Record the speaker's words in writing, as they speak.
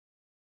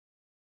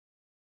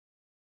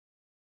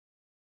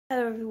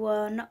Hello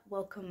everyone,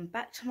 welcome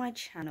back to my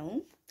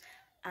channel,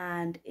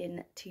 and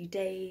in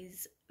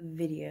today's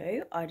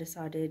video I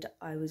decided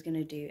I was going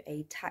to do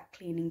a tack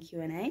cleaning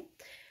Q&A.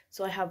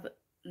 So I have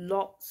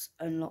lots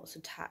and lots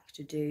of tack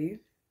to do.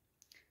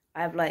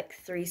 I have like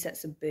 3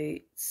 sets of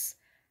boots,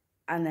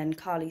 and then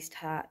Carly's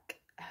tack,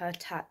 her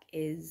tack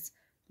is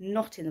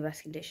not in the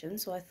best condition,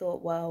 so I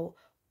thought, well,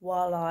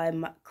 while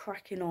I'm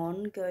cracking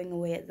on going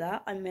away at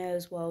that, I may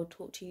as well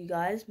talk to you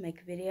guys,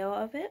 make a video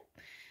out of it.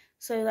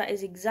 So that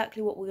is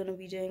exactly what we're going to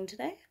be doing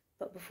today.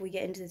 But before we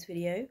get into this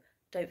video,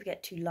 don't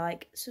forget to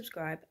like,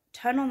 subscribe,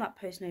 turn on that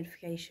post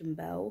notification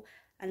bell,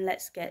 and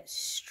let's get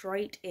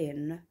straight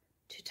in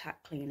to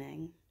tack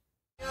cleaning.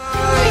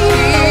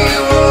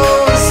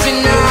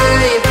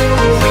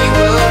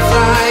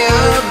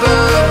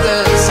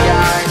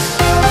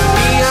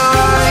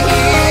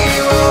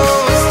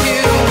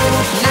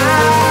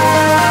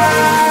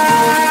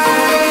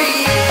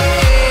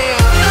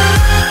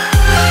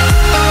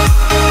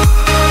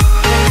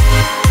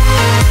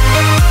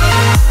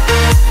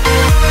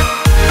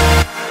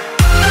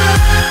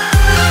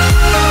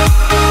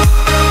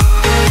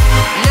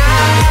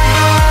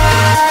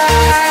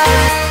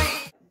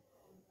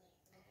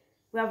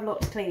 We have a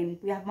lot to clean.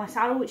 We have my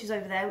saddle, which is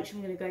over there, which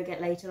I'm going to go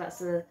get later. That's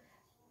the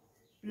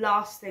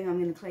last thing I'm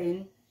going to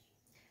clean.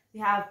 We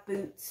have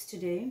boots to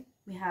do.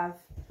 We have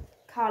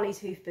Carly's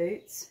hoof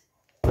boots.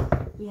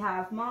 We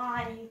have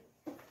my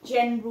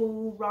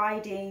general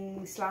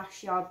riding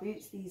 / yard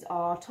boots. These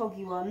are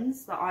toggy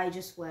ones that I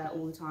just wear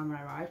all the time when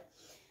I ride.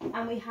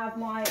 And we have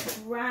my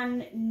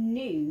brand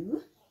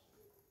new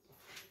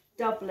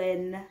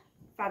Dublin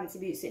fancy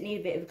boots that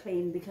need a bit of a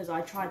clean because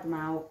I tried them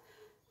out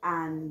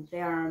and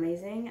they are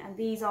amazing. And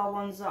these are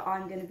ones that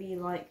I'm going to be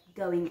like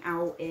going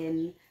out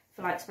in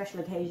for like special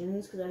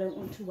occasions, because I don't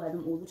want to wear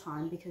them all the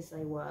time because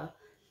they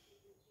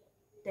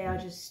are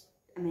just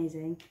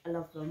amazing. I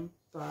love them,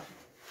 but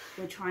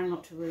we're trying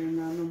not to ruin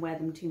them and wear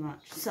them too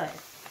much. So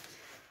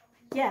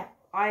yeah,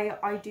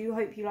 I do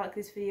hope you like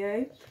this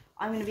video.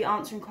 I'm going to be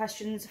answering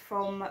questions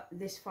from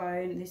this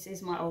phone. This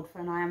is my old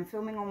phone. I am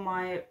filming on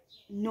my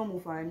normal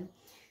phone,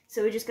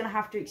 so we're just going to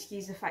have to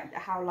excuse the fact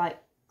that how like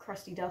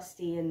crusty,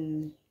 dusty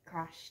and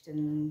crashed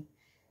and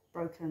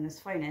broken this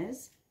phone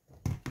is.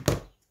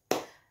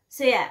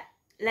 So yeah,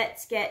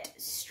 let's get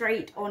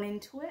straight on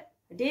into it.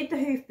 I did the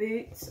hoof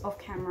boots off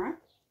camera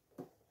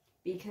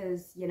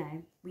because, you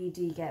know, we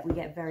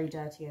get very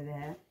dirty over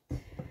here.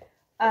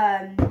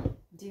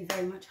 Do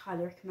very much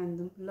highly recommend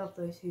them. Love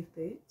those hoof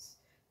boots.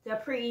 They're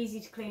pretty easy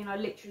to clean. I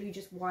literally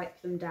just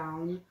wipe them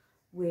down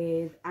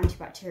with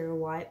antibacterial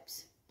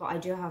wipes, but I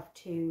do have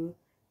to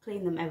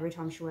clean them every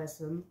time she wears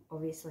them,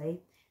 obviously.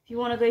 If you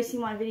want to go see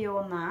my video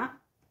on that,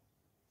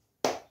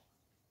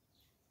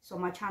 it's on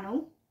my channel,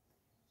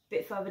 a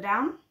bit further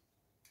down,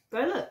 go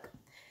look.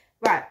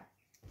 Right,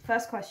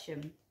 first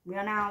question. We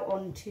are now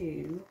on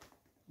to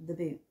the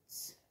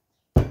boots.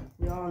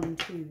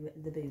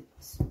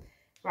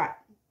 Right,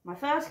 my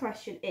first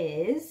question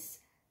is,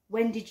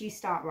 when did you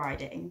start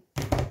riding?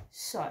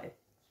 So,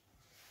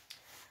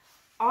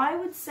 I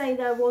would say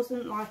there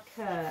wasn't like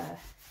a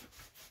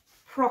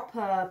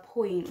proper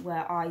point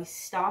where I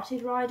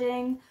started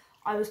riding.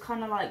 I was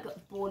kind of like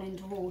born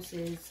into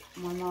horses.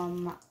 My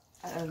mum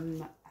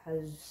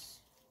has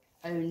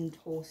owned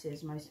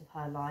horses most of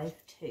her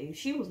life too.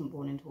 She wasn't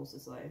born into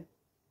horses though.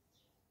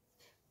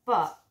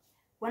 But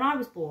when I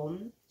was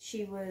born,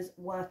 she was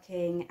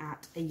working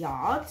at a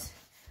yard,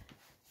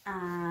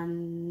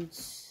 and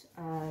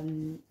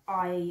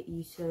I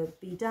used to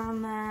be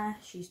down there.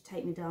 She used to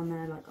take me down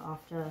there like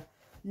after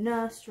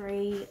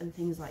nursery and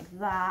things like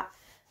that.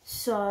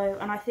 So,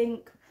 and I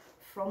think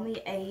from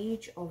the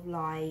age of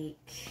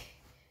like,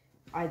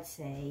 I'd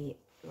say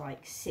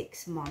like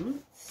 6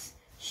 months,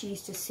 she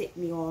used to sit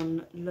me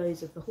on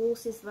loads of the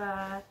horses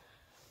there.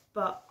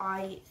 But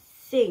I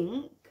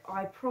think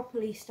I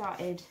properly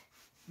started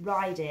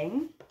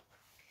riding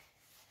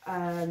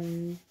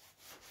and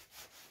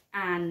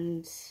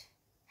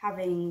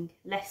having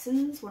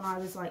lessons when I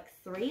was like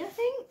 3,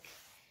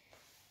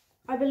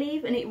 I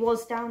believe, and it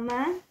was down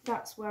there.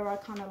 That's where I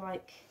kind of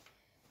like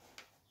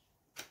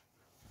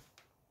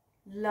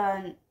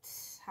learnt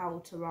how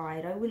to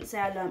ride. I wouldn't say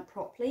I learnt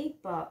properly,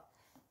 but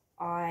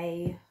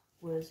I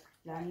was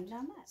learning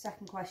down there.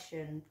 Second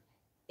question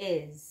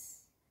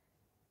is,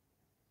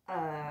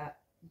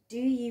 do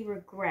you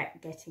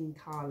regret getting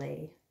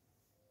Carly?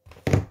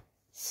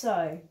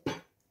 So,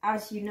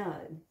 as you know,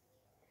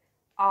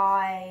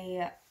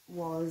 I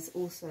was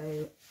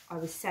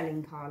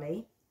selling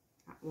Carly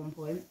at one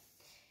point.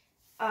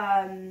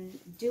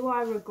 Do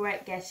I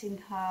regret getting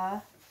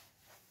her?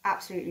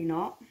 Absolutely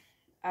not.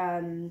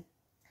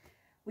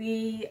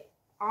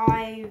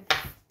 I've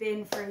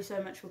been through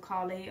so much with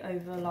Carly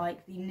over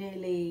like the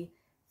nearly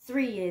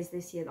 3 years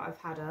this year that I've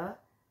had her.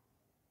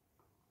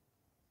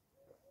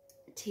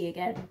 Tea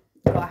again,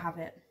 gotta have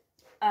it.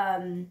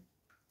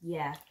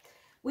 Yeah,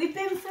 we've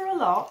been through a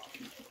lot.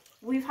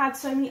 We've had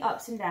so many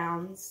ups and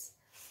downs.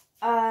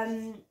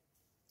 I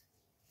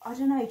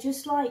don't know,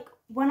 just like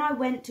when I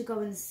went to go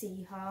and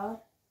see her,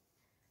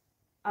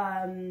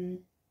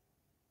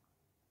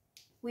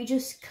 we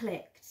just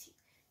clicked,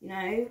 you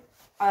know.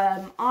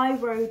 I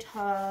rode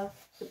her,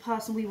 the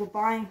person we were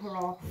buying her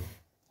off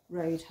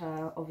rode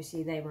her,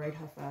 obviously they rode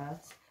her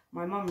first,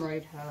 my mum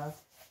rode her,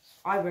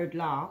 I rode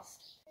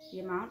last.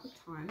 The amount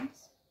of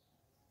times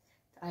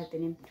that I've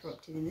been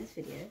interrupted in this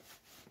video.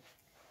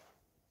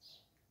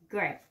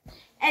 Great.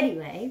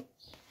 Anyway,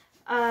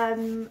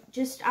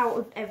 just out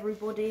of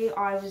everybody,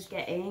 I was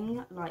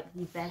getting like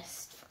the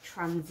best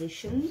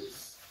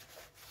transitions,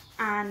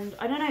 and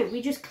I don't know,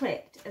 we just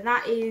clicked, and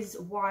that is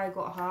why I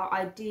got her.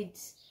 I did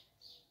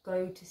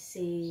go to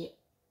see,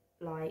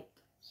 like,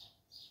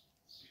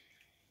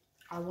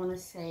 I want to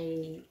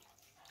say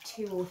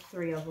 2 or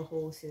 3 other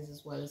horses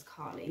as well as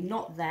Carly.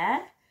 Not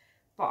there,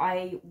 but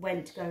I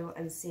went to go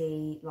and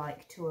see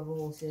like 2 other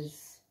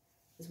horses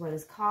as well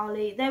as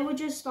Carly. They were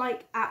just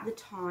like, at the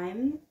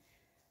time,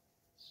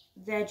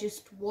 there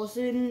just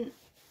wasn't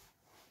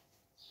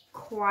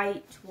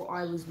quite what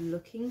I was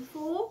looking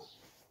for.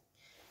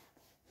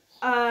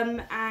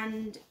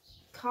 And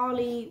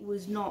Carly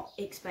was not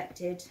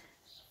expected.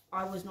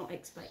 I was not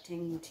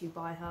expecting to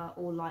buy her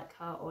or like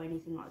her or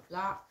anything like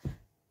that,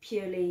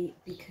 purely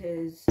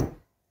because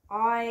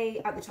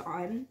I, at the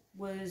time,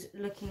 was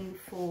looking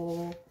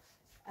for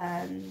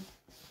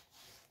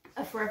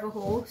a forever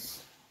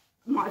horse.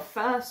 My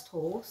first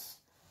horse,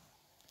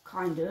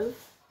 kind of,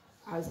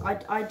 as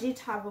I did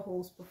have a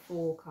horse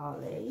before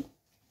Carly,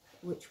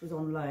 which was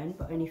on loan,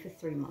 but only for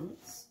 3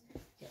 months.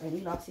 It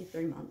only lasted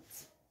 3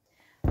 months.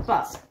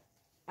 But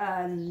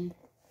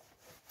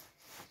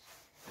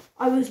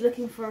I was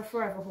looking for a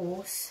forever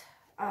horse,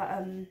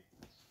 and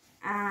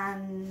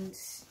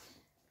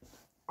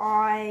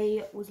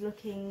I was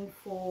looking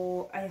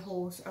for a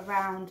horse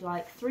around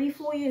like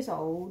 3-4 years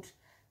old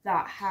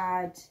that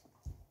had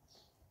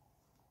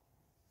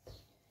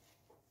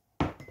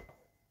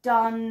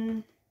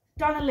done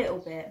a little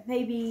bit,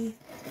 maybe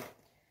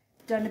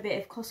done a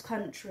bit of cross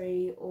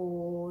country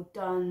or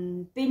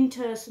been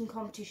to some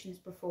competitions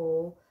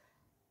before,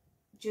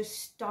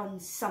 just done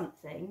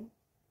something.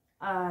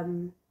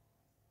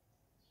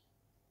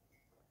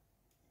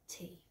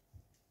 Tea.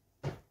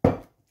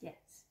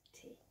 Yes,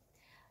 tea.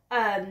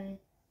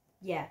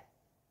 Yeah.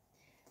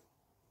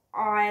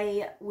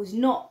 I was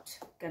not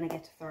going to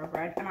get a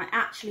thoroughbred, and I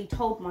actually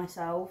told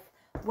myself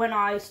when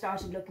I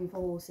started looking for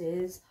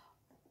horses,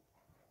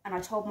 and I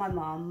told my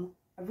mum,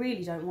 I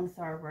really don't want a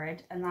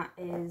thoroughbred, and that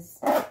is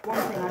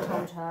one thing I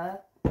told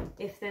her.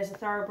 If there's a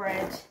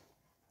thoroughbred,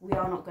 we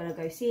are not going to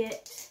go see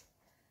it.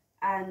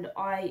 And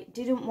I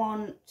didn't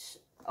want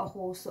a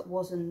horse that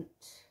wasn't,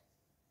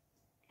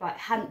 like,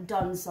 hadn't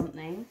done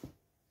something,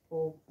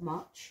 or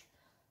much.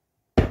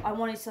 I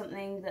wanted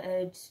something that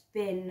had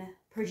been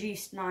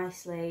produced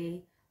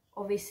nicely.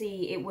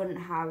 Obviously, it wouldn't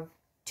have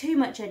too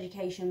much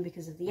education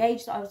because of the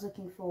age that I was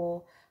looking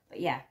for, but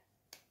yeah.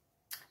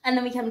 And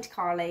then we came to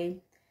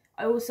Carly.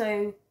 I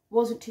also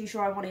wasn't too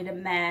sure I wanted a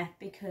mare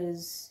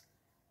because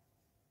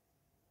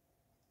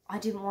I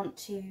didn't want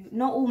to,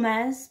 not all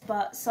mares,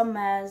 but some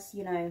mares,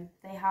 you know,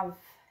 they have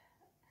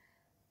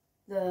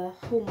the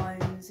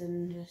hormones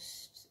and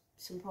just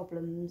some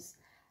problems,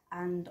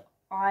 and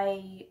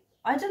I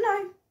don't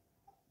know,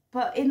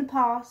 but in the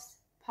past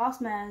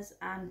mares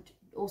and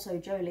also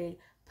Jolie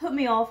put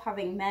me off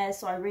having mares,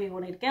 so I really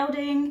wanted a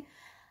gelding,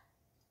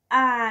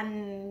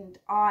 and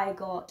I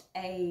got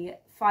a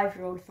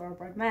 5-year-old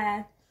thoroughbred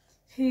mare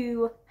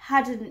who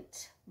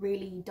hadn't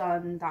really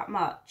done that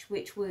much,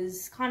 which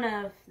was kind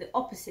of the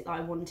opposite that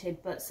I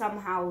wanted, but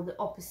somehow the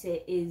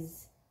opposite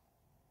is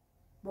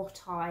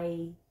what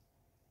I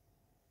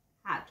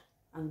had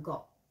and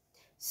got.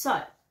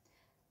 So,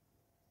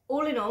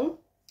 all in all,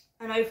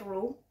 and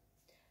overall,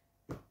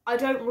 I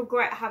don't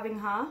regret having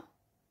her.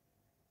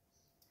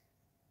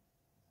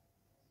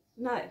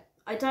 No,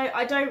 I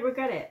don't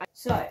regret it.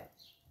 So,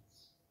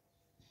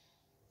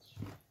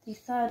 the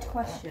third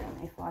question,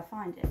 if I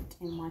find it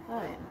in my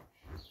phone,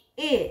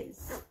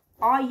 is,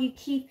 are you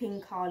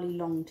keeping Carly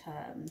long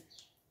term?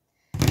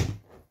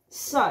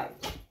 So,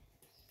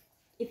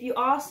 if you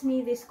asked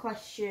me this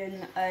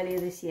question earlier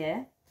this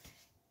year,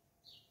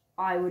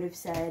 I would have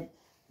said,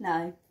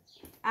 no,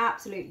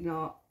 absolutely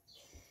not.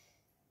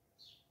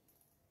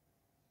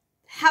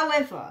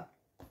 However,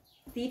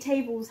 the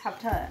tables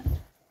have turned.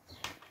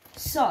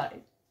 So,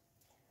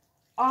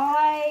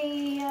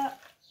 I,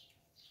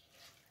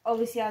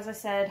 obviously, as I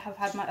said, have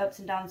had my ups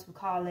and downs with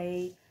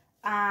Carly,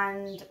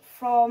 and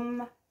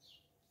from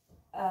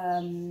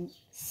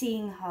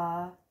seeing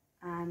her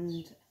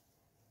and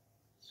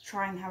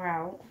trying her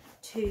out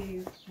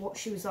to what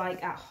she was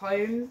like at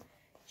home,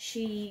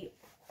 she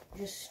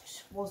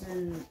just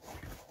wasn't.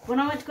 When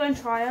I went to go and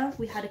try her,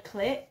 we had a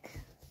click,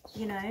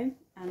 you know,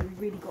 and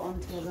we really got on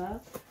together.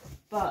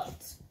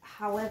 But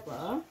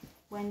however,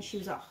 when she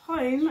was at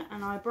home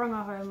and I brought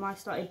her home, I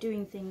started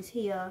doing things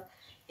here,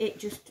 it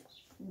just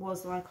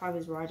was like I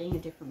was riding a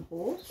different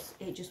horse.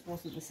 It just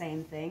wasn't the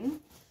same thing.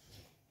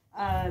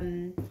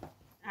 And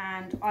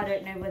I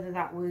don't know whether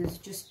that was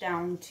just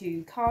down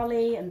to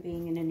Carly and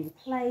being in a new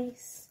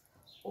place,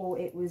 or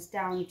it was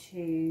down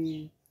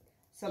to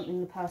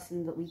something the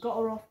person that we got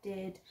her off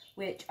did,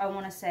 which I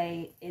want to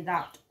say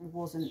that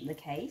wasn't the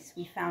case.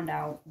 We found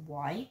out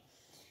why.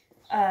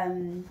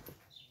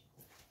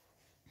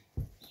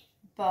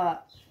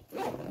 But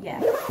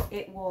yeah,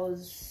 it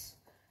was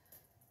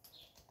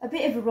a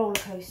bit of a roller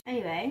coaster.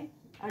 Anyway,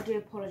 I do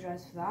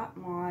apologise for that.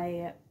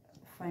 My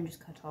phone just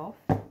cut off.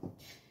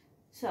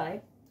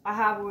 So, I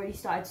have already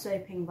started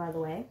soaping, by the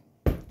way.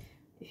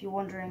 If you're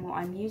wondering what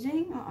I'm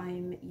using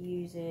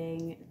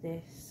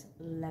this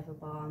leather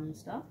balm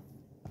stuff.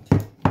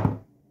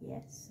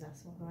 Yes,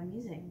 that's what I'm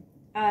using.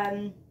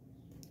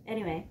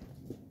 Anyway,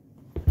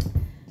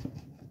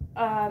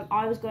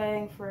 I was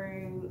going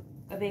through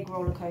a big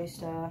roller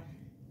coaster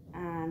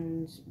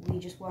and we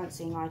just weren't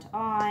seeing eye to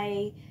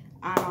eye,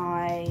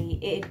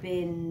 and it had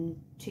been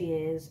 2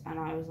 years, and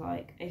I was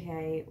like,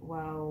 okay,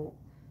 well,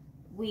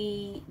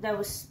 we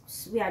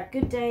had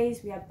good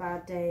days, we had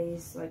bad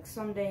days. Like,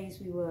 some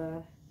days we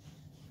were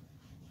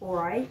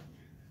alright,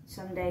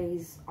 some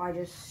days I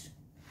just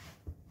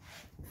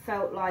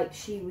felt like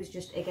she was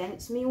just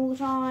against me all the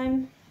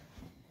time,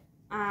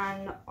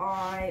 and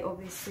I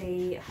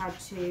obviously had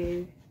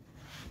to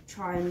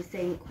try and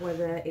think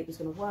whether it was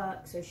going to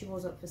work. So she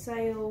was up for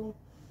sale.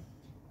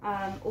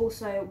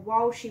 Also,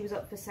 while she was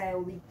up for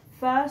sale, the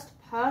first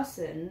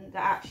person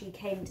that actually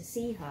came to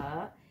see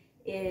her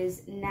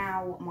is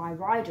now my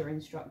rider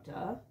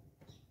instructor.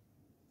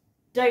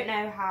 Don't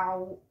know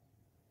how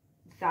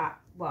that,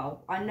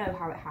 well, I know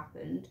how it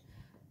happened.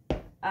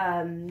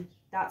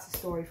 That's a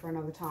story for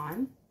another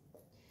time.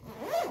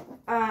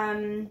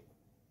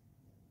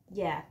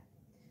 Yeah,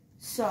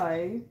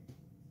 so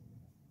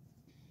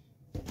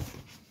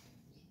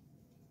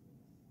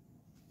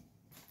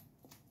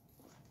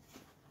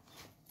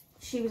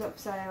she was up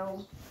for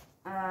sale.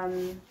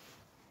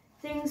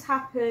 Things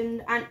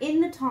happened, and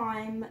in the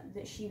time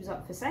that she was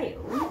up for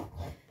sale,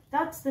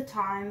 that's the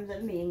time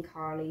that me and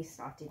Carly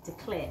started to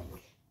click.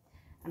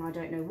 And I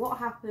don't know what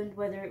happened,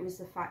 whether it was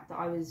the fact that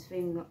I was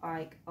feeling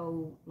like,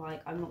 oh,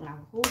 like, I'm not gonna have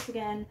a horse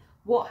again,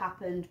 what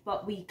happened,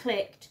 but we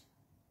clicked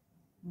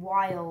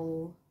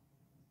while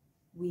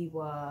we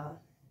were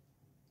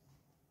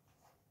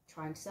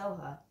trying to sell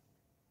her.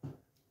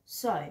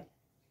 So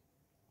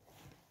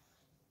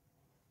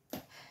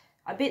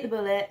I bit the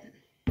bullet.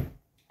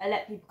 I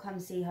let people come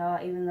see her,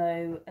 even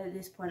though at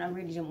this point I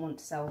really didn't want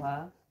to sell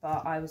her.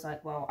 But I was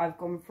like, well, I've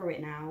gone through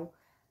it now,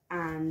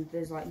 and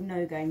there's like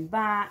no going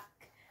back.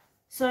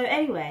 So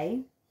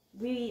anyway,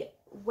 we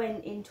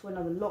went into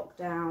another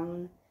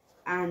lockdown,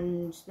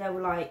 and there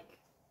were like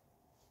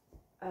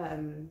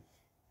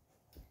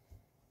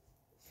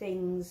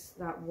things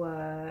that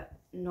were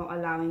not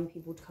allowing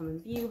people to come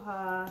and view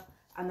her,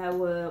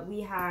 and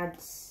we had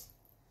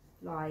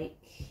like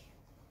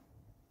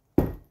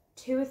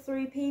 2 or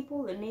 3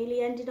 people that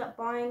nearly ended up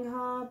buying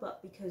her,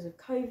 but because of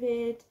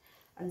COVID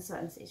and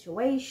certain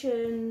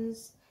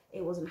situations,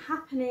 it wasn't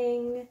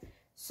happening.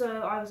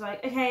 So I was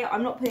like, okay,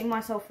 I'm not putting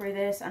myself through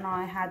this, and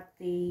I had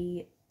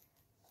the,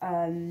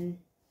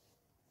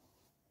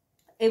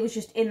 it was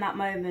just in that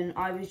moment,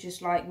 I was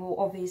just like, well,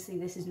 obviously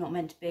this is not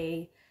meant to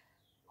be,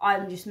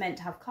 I'm just meant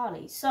to have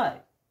Carly. So,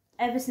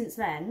 ever since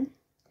then,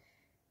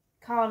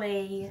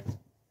 Carly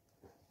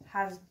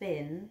has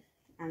been,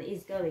 and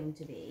is going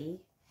to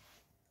be,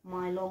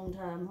 my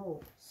long-term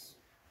horse.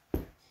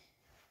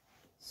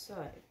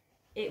 So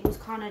it was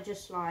kind of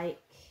just like,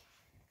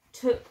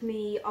 took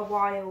me a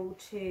while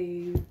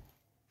to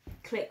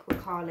click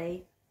with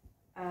Carly,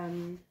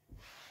 and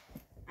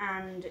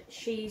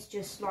she's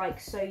just like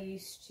so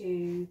used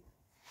to,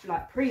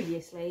 like,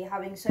 previously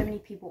having so many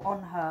people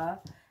on her,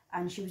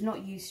 and she was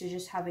not used to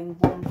just having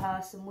one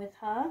person with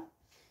her.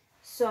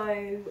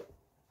 So,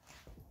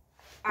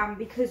 and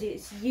because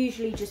it's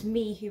usually just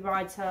me who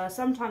rides her,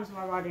 sometimes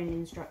my riding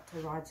instructor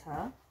rides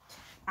her,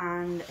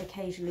 and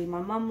occasionally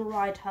my mum will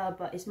ride her,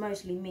 but it's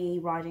mostly me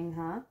riding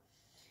her.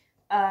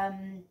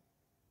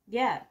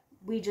 Yeah,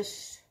 we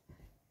just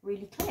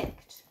really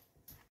clicked.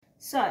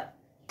 So,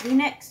 the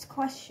next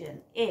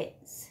question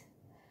is,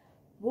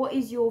 what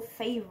is your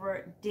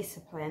favourite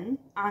discipline?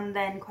 And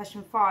then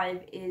question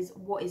 5 is,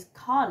 what is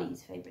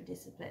Carly's favourite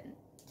discipline?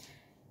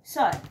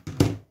 So,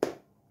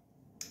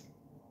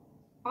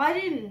 I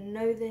didn't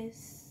know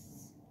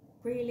this,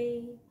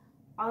 really.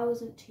 I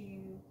wasn't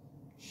too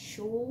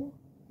sure,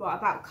 but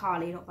about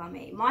Carly, not about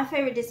me. My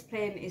favourite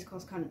discipline is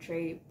cross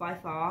country, by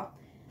far.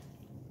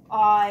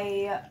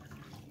 I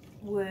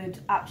would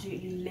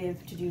absolutely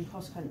live to do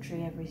cross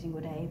country every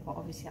single day, but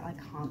obviously I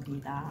can't do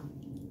that.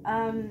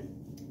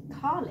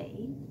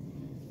 Carly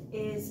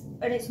is,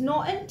 and it's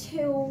not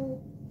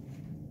until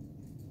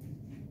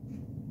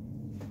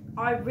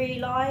I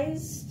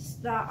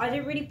realised that I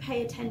didn't really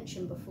pay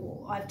attention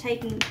before. I've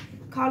taken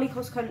Carly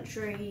cross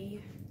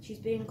country, she's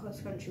been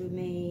cross country with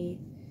me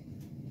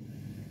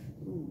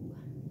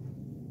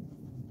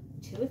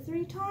 2 or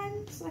 3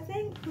 times, I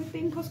think, we've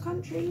been cross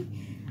country,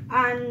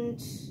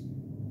 and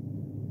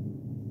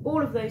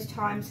all of those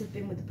times have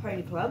been with the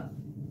pony club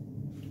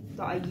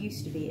that I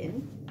used to be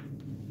in.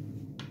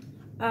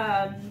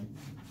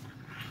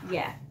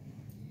 Yeah,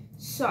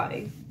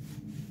 so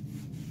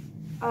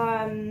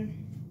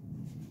And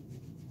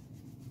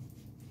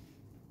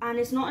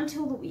it's not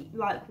until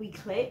we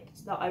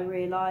clicked that I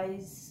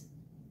realise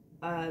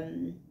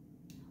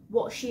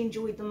what she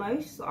enjoyed the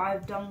most that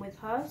I've done with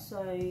her.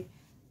 So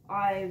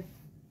I've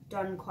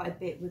done quite a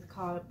bit with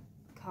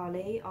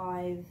Carly.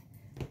 I've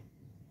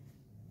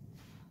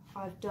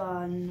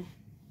done,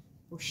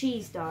 well,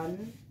 she's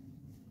done,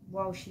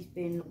 while she's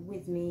been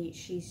with me,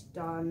 she's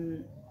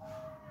done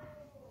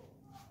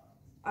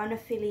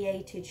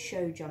unaffiliated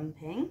show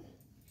jumping.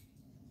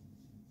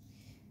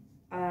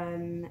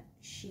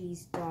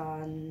 She's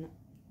done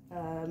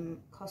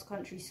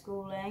cross-country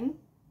schooling.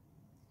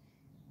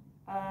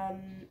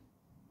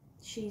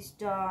 She's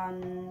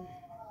done,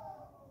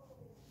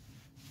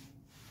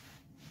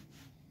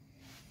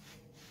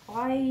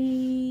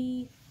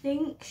 I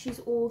think she's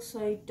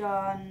also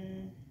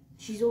done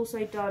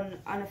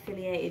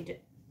unaffiliated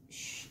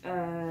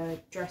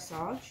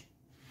dressage.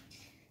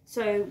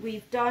 So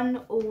we've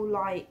done all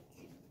like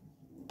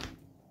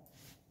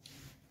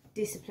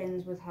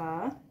disciplines with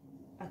her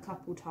a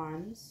couple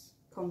times,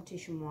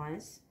 competition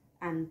wise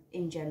and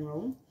in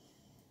general.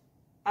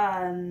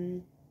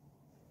 A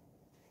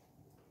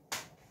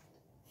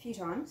few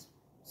times.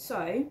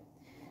 So,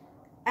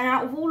 and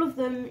out of all of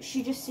them,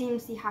 she just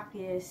seems the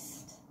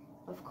happiest,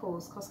 of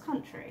course, cross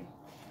country.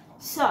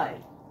 So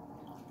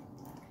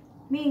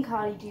me and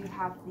Carly do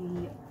have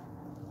the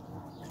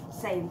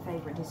same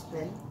favourite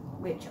discipline,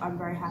 which I'm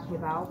very happy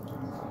about,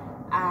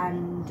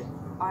 and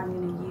I'm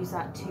going to use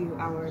that to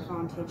our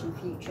advantage in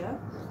future,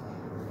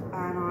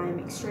 and I'm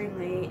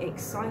extremely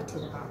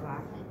excited about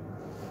that.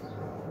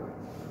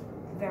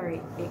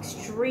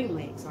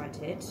 Extremely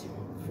excited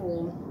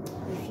for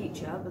the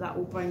future, but that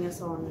will bring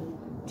us on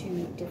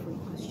to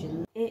different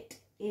questions. It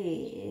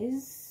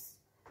is,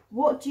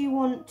 what do you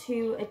want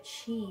to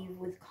achieve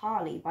with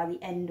Carly by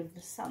the end of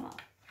the summer?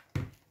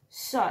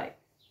 So,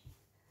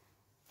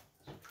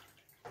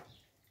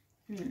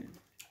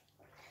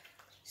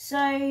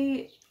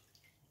 so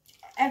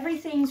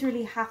everything's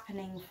really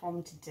happening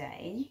from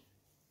today.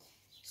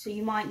 So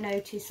you might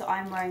notice that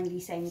I'm wearing the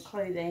same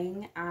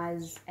clothing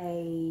as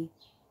a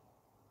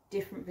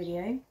different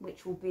video,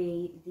 which will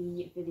be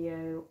the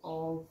video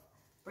of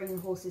bringing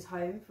horses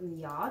home from the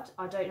yard.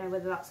 I don't know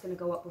whether that's going to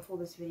go up before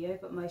this video,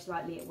 but most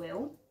likely it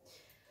will.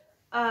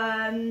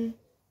 Because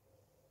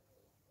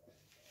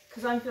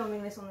I'm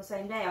filming this on the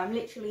same day. I'm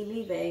literally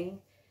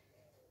leaving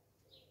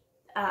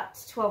at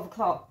 12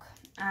 o'clock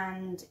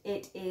and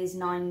it is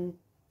 10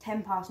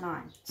 past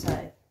 9,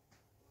 so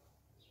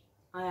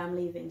I am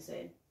leaving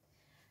soon.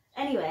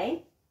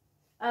 Anyway,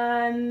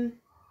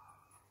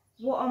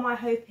 what am I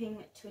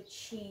hoping to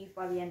achieve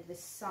by the end of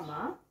this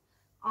summer?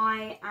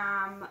 I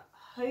am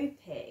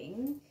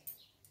hoping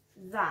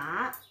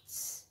that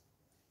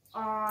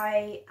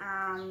I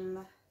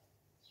am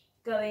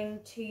going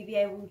to be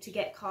able to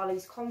get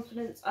Carly's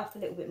confidence up a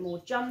little bit more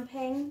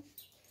jumping.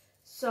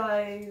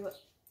 So,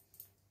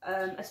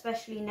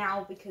 especially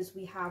now because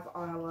we have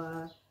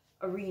our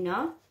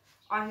arena,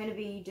 I'm going to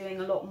be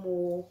doing a lot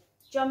more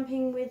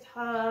jumping with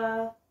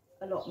her,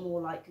 a lot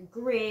more like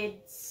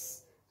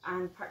grids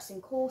and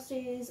practicing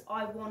courses.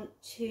 I want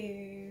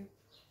to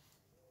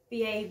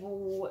be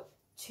able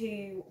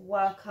to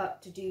work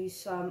up to do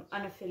some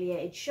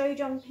unaffiliated show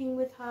jumping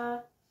with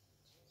her.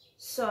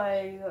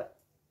 So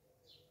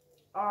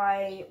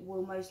I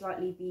will most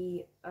likely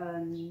be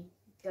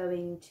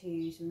going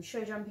to some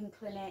show jumping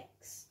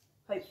clinics,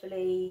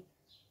 hopefully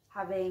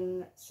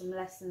having some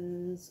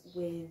lessons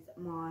with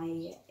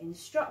my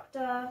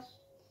instructor,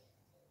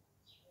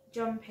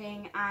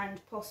 jumping,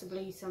 and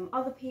possibly some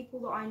other people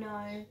that I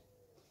know,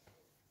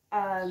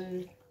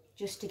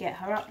 just to get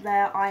her up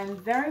there. I am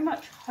very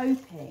much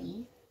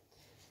hoping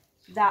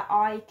that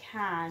I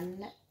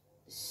can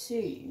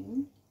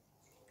soon,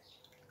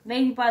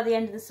 maybe by the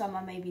end of the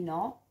summer, maybe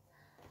not,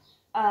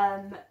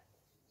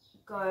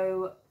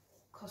 go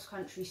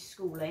cross-country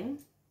schooling,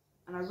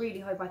 and I really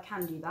hope I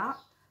can do that,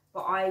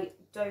 but I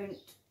don't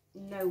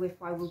know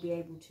if I will be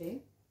able to.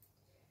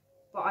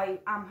 But I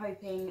am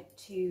hoping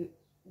to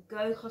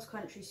go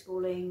cross-country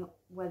schooling,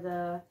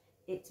 whether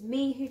it's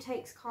me who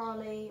takes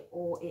Carly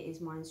or it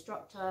is my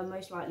instructor.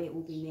 Most likely it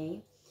will be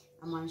me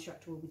and my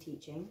instructor will be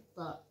teaching,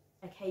 but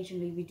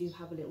occasionally we do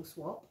have a little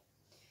swap.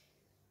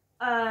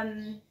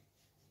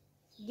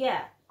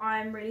 Yeah,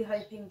 I'm really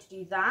hoping to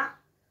do that.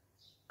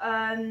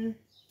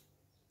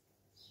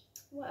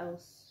 What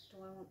else do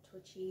I want to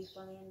achieve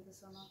by the end of the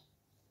summer?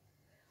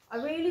 I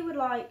really would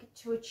like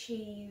to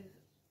achieve,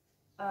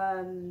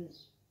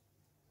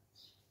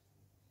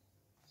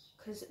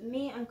 because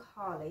me and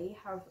Carly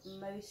have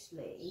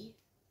mostly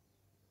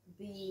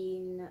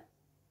been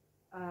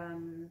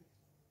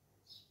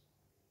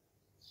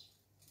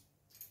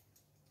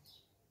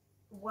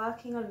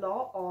working a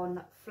lot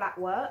on flat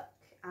work,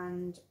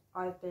 and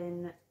I've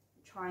been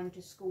trying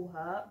to school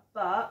her,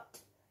 but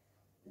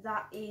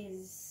that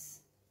is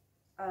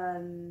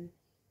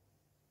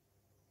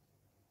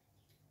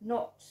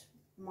not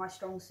my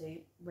strong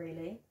suit,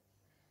 really.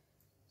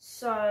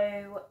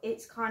 So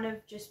it's kind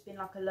of just been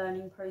like a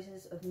learning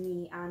process of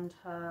me and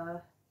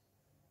her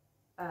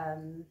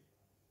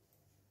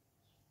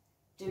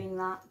doing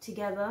that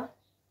together.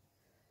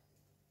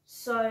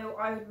 So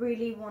I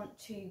really want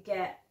to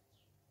get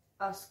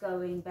us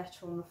going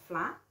better on the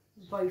flat,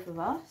 both of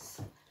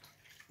us.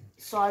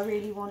 So I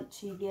really want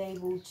to be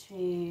able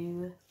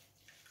to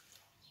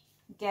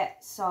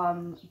get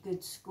some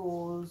good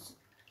scores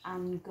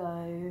and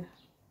go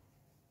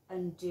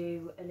and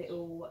do a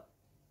little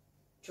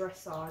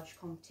dressage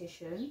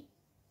competition.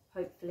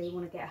 Hopefully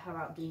want to get her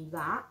out doing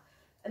that.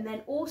 And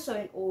then also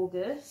in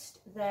August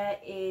there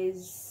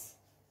is,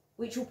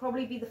 which will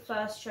probably be the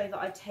first show that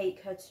I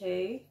take her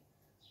to,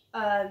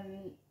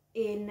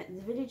 in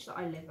the village that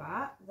I live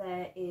at,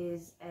 there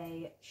is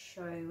a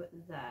show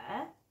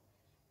there,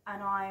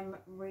 and I'm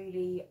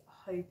really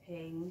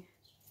hoping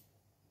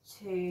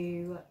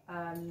to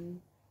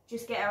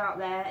just get her out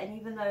there. And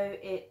even though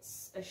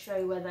it's a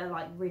show where they're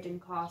like ridden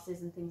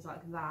classes and things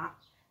like that,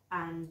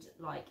 and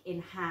like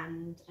in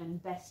hand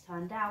and best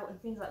turned out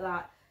and things like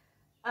that,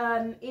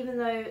 even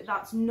though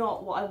that's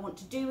not what I want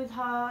to do with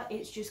her,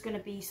 it's just going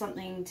to be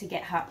something to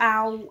get her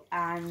out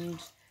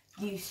and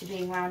used to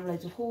being around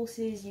loads of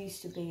horses,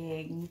 used to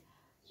being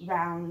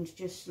around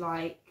just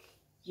like,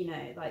 you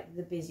know, like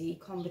the busy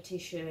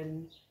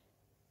competition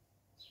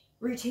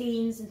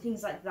routines and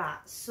things like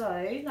that.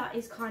 So that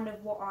is kind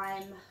of what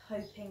I'm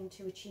hoping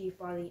to achieve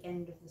by the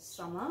end of the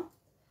summer.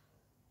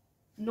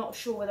 Not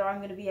sure whether I'm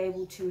going to be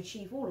able to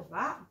achieve all of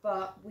that,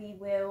 but we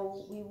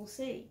will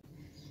see.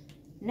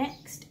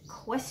 Next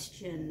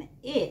question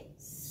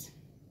is,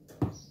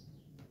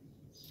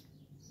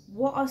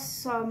 what are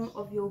some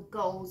of your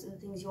goals and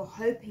things you're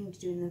hoping to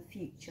do in the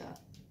future?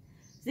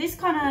 So this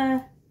kind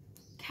of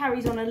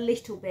carries on a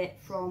little bit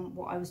from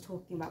what I was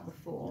talking about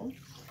before.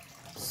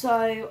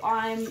 So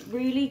I'm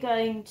really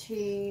going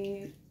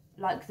to,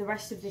 like the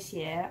rest of this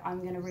year,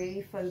 I'm going to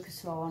really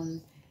focus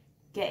on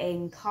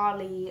getting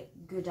Carly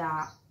good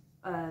at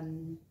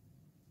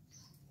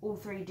all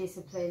three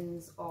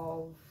disciplines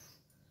of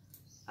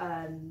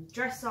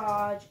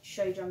dressage,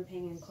 show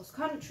jumping and cross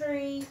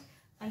country,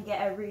 and get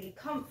her really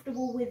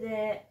comfortable with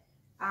it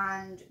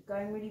and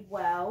going really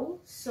well.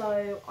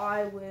 So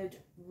I would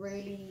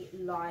really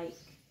like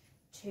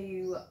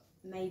to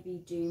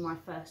maybe do my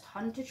first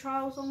hunter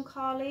trials on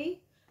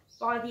Carly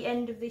by the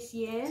end of this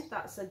year.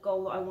 That's a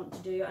goal that I want to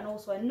do. And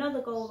also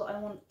another goal that I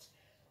want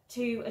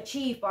to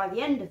achieve by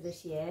the end of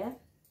this year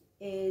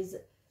is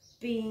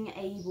being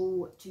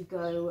able to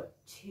go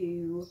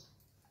to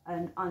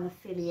an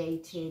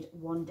unaffiliated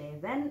one-day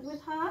event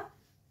with her,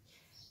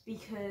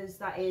 because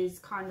that is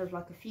kind of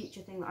like a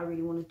future thing that I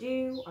really want to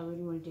do. I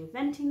really want to do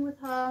eventing with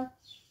her,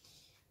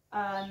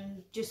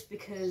 just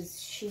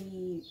because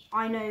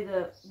I know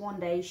that one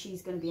day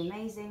she's going to be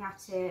amazing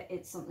at it.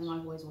 It's something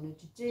I've always wanted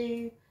to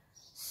do.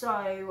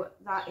 So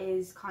that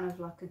is kind of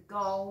like a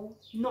goal.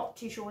 Not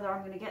too sure whether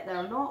I'm going to get there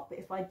or not, but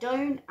if I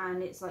don't,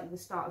 and it's like the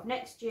start of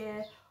next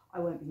year, I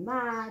won't be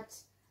mad.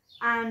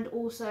 And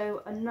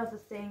also another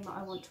thing that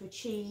I want to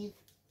achieve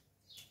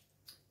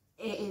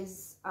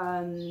is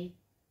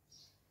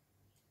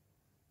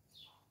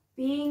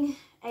being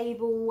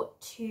able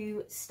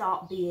to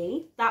start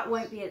BE. That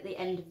won't be at the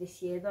end of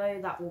this year though,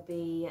 that will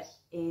be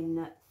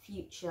in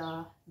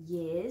future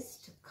years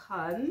to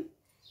come.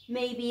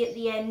 Maybe at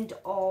the end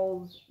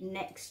of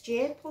next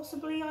year,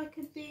 possibly, I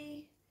could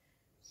be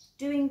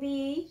doing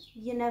BE.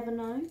 You never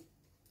know.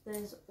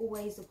 There's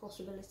always a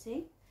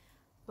possibility.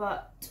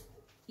 But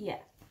yeah,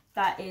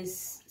 that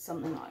is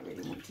something that I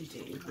really want to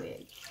do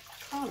with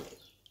Carly.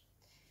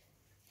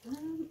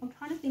 I'm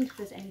trying to think if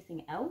there's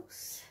anything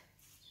else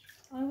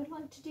I would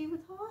like to do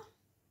with her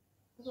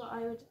that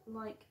I would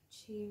like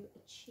to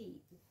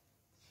achieve.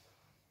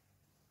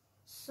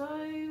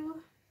 So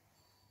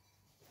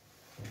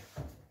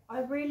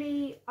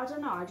I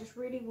don't know, I just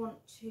really want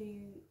to,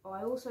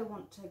 I also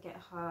want to get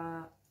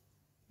her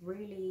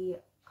really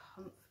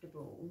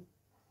comfortable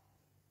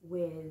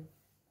with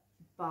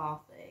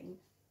bathing,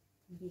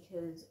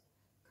 because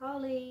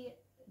Carly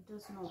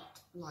does not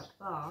like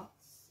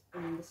baths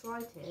in the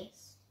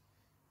slightest,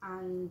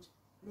 and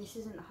this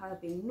isn't her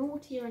being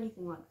naughty or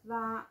anything like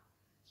that.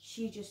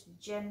 She just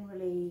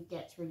generally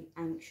gets really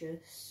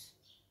anxious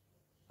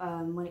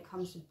when it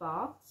comes to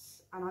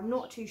baths, and I'm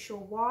not too sure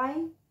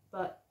why,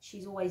 but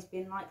she's always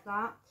been like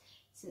that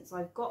since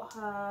I've got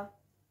her.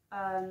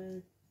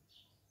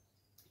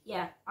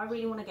 Yeah, I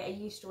really want to get her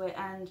used to it.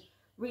 And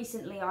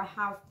recently I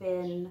have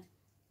been,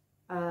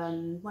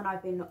 when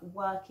I've been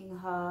working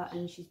her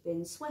and she's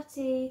been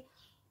sweaty,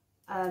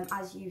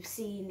 as you've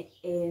seen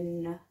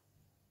in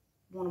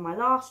one of my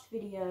last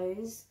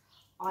videos,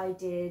 I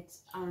did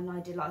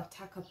like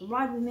tack up and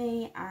ride with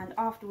me, and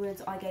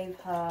afterwards I gave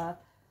her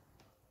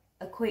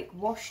a quick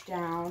wash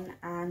down,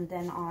 and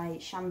then I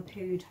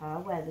shampooed her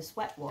where the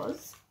sweat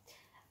was,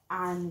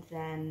 and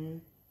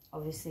then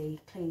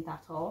obviously cleaned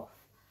that off.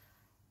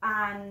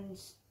 And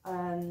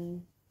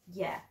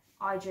yeah,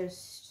 I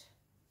just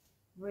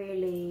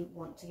really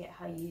want to get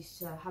her used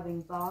to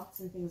having baths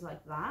and things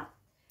like that,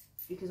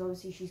 because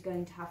obviously she's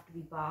going to have to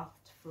be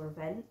bathed for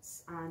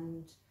events,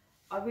 and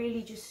I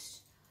really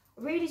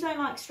don't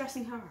like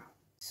stressing her out.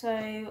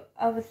 So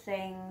other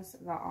things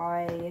that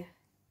I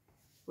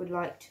would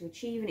like to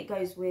achieve, and it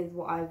goes with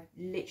what I've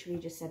literally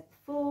just said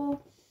before,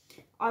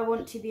 I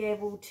want to be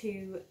able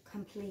to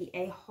complete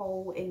a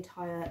whole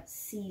entire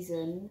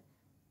season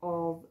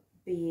of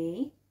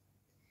BE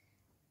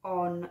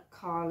on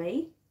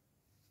Carly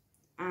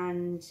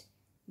and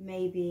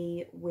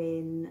maybe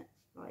win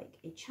like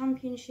a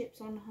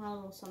championships on her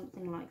or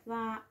something like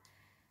that.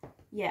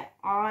 Yeah,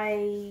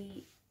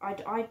 I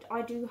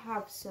do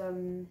have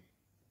some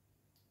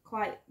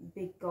quite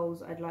big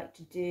goals I'd like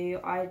to do.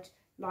 I'd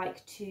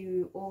like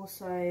to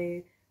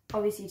also,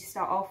 obviously to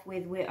start off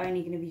with, we're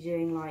only going to be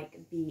doing like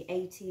the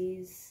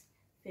 80s,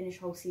 finish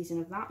whole season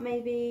of that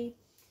maybe,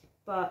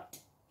 but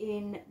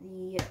in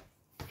the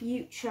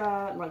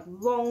future, like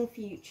long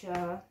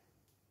future,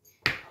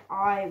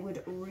 I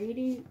would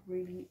really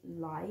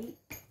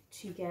like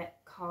to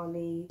get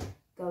Carly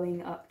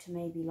going up to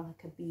maybe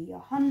like a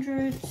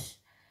B100,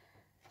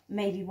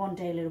 maybe one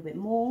day a little bit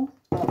more,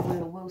 but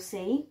we'll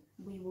see.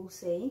 We will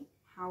see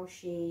how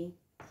she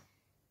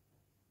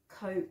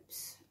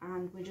copes,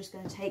 and we're just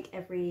going to take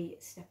every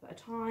step at a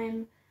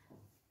time.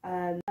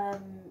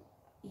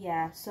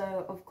 Yeah,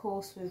 so of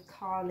course with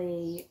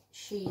Carly,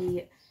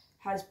 she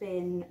has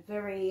been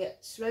very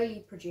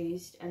slowly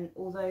produced, and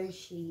although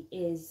she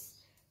is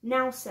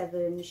now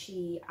 7,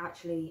 she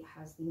actually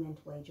has the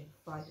mental age of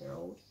a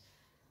 5-year-old.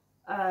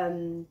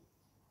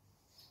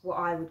 What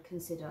I would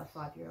consider a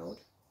 5-year-old.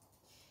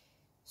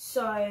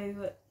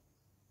 So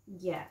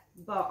yeah,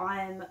 but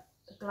I'm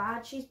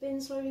glad she's been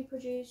slowly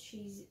produced.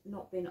 She's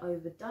not been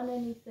overdone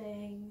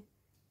anything,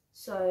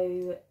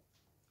 so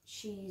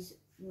she's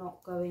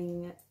not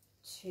going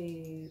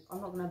to,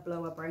 I'm not going to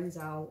blow her brains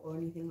out or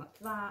anything like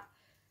that,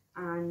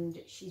 and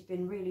she's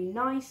been really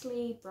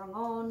nicely brung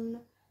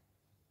on,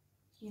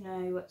 you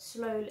know,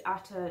 slowly,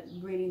 at a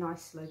really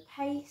nice slow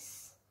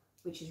pace,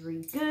 which is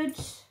really good.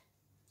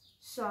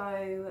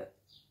 So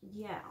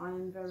yeah,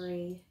 I'm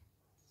very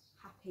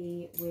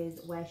happy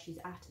with where she's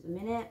at the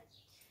minute.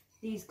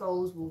 These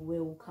goals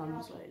will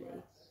come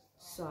slowly,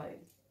 so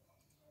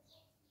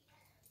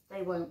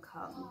they won't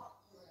come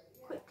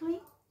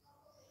quickly,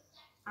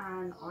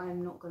 and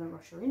I'm not going to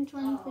rush her into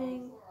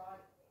anything.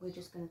 We're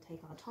just going to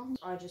take our time.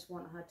 I just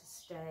want her to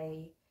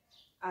stay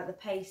at the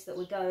pace that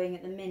we're going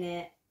at the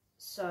minute.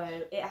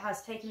 So it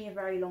has taken me a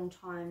very long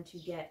time to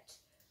get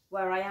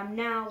where I am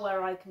now,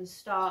 where I can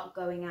start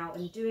going out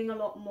and doing a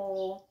lot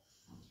more.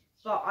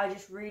 But I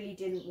just really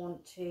didn't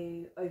want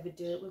to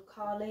overdo it with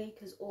Carly,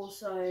 because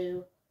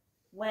also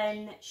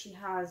when she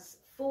has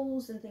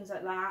falls and things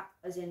like that,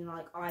 as in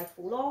like I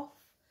fall off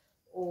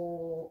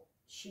or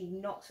she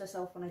knocks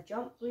herself on a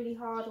jump really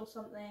hard or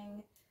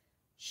something,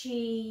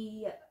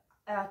 she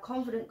her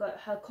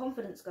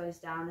confidence goes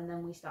down, and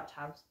then we start to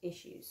have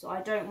issues. So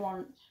I don't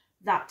want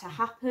that to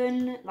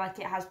happen like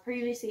it has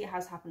previously. It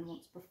has happened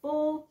once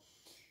before.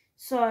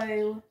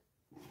 So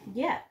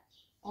yeah,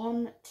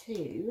 on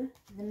to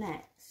the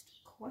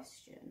next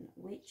question,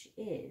 which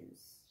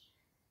is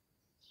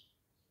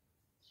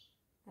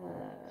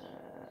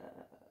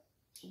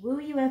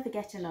will you ever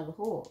get another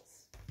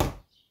horse?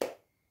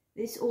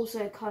 This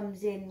also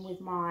comes in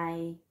with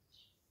my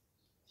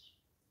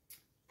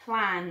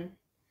plan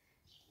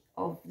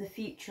of the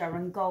future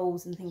and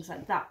goals and things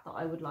like that that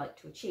I would like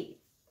to achieve.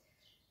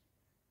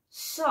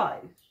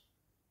 So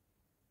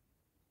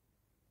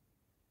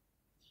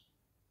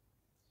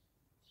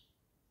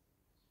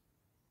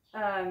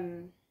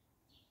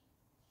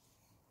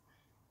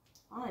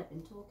I've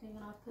been talking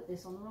and I've put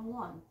this on the wrong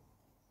one.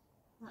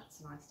 That's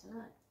nice to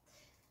know.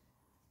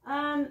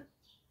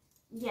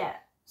 Yeah,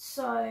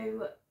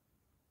 so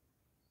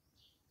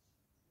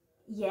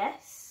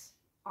yes,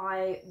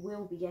 I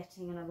will be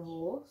getting another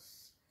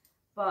horse,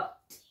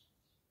 but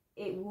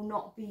it will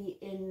not be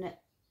in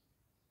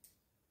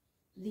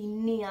the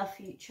near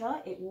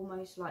future. It will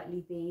most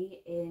likely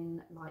be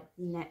in like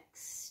the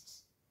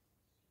next,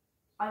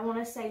 I want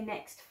to say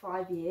next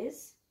 5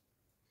 years.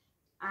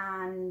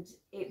 And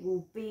it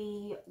will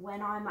be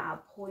when I'm at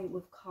a point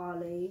with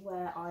Carly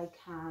where I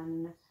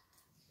can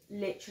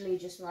literally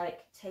just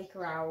like take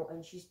her out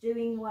and she's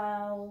doing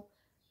well,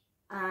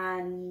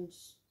 and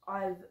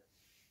I've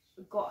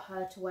got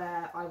her to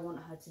where I want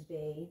her to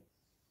be.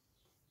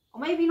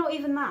 Or maybe not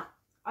even that.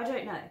 I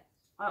don't know.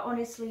 I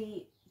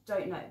honestly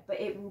don't know.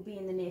 But it will be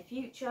in the near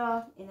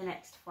future, in the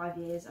next 5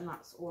 years, and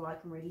that's all I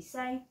can really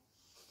say.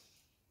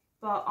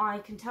 But I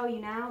can tell you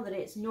now that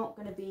it's not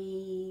going to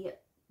be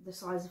the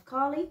size of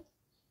Carly.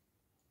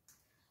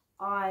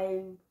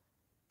 I,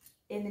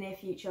 in the near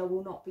future,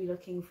 will not be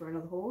looking for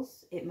another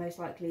horse. It most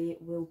likely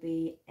will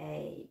be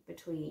a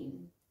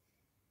between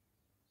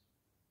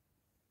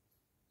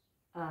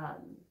I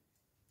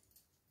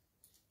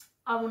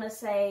want to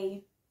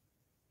say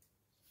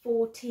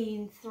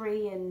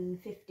 14.3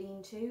 and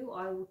 15.2.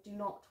 I do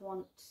not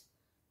want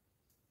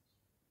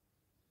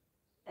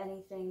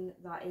anything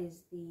that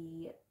is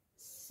the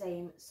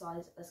same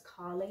size as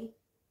Carly.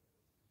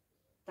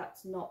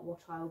 That's not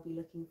what I will be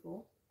looking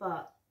for.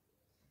 But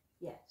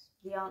yes,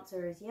 the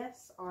answer is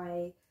yes.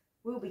 I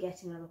will be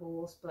getting another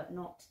horse, but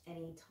not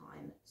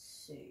anytime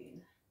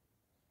soon.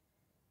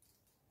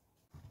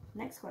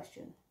 Next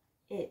question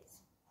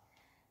is,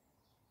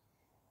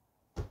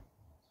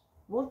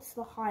 what's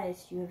the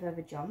highest you have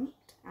ever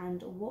jumped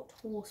and what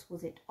horse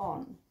was it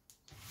on?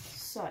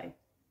 So,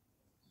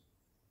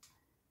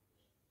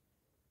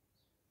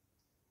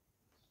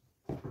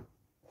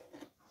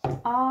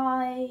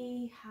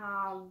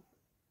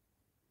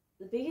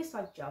 the biggest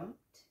I've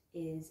jumped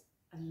is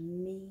a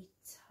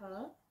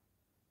metre,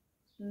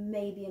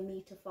 maybe 1.5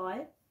 meters.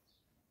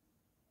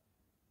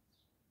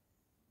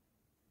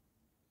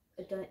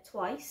 I've done it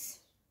twice,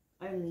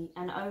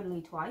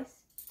 only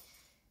twice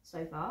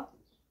so far.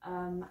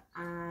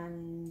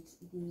 And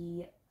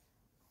the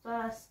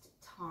first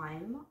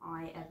time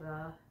I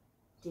ever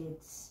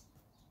did,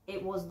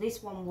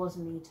 this one was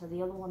 1 meter,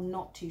 the other one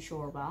not too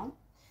sure about.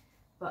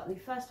 But the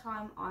first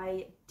time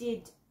I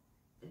did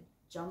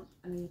jump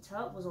 1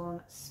 meter was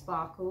on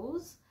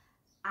Sparkles,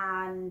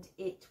 and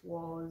it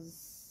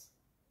was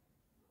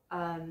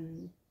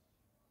kind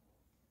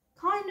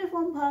of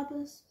on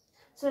purpose.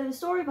 So the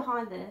story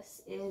behind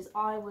this is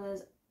I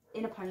was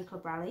in a pony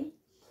club rally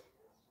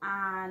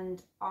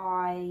and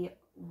I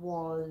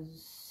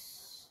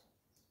was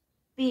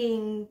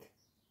being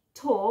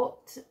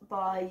taught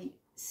by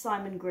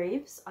Simon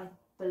Greaves, I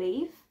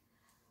believe,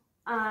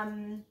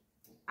 and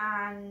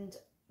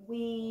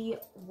we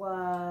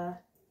were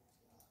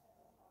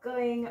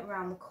going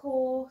around the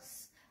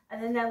course,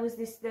 and then there was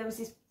this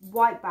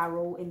white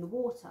barrel in the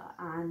water,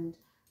 and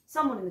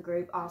someone in the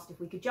group asked if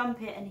we could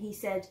jump it, and he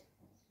said,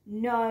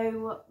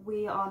 no,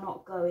 we are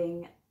not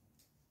going,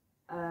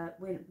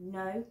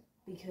 no,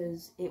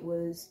 because it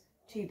was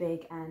too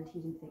big and he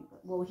didn't think that,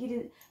 well,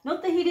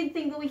 not that he didn't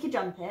think that we could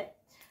jump it,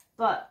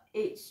 but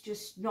it's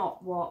just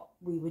not what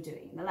we were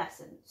doing in the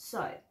lesson.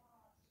 So,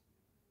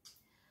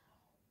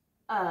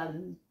 yeah,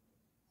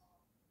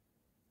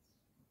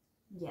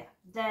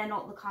 they're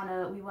not the kind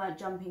of, we weren't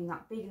jumping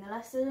that big in the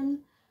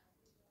lesson.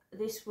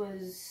 This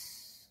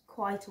was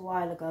quite a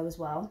while ago as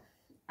well,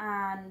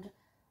 and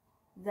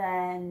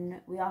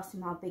then we asked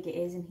him how big it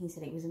is and he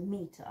said it was 1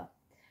 meter.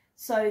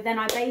 So then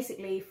I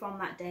basically, from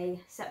that day,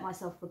 set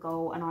myself a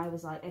goal, and I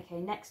was like,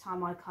 okay, next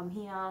time I come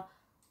here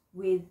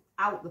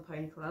without the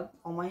pony club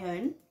on my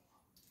own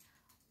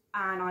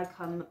and I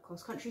come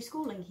cross-country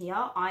schooling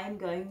here, I am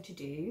going to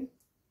do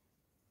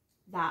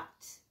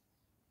that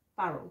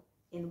barrel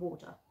in the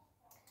water.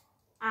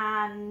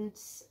 And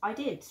I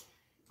did.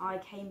 I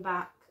came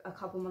back a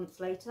couple months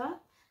later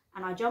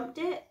and I jumped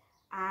it,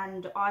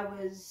 and I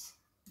was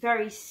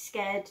very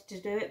scared to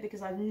do it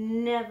because I've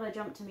never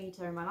jumped 1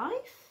 meter in my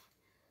life.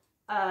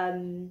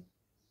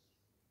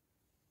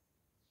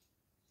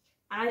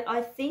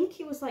 I think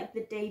it was like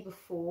the day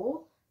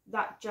before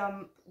that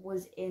jump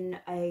was in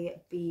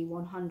a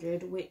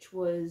B100, which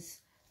was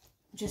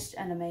just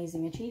an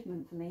amazing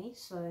achievement for me.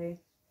 So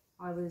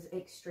I was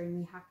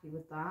extremely happy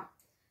with that,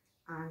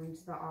 and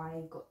that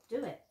I got to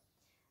do it.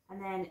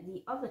 And then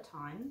the other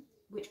time,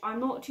 which I'm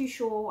not too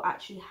sure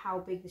actually how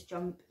big this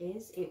jump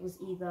is, it was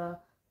either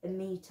 1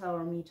 meter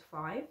or 1.5 meters.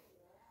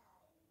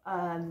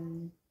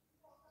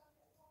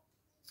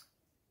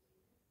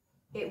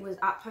 It was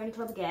at Pony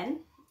Club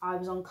again. I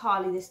was on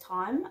Carly this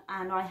time,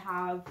 and I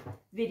have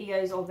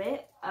videos of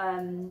it.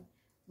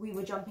 We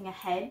were jumping a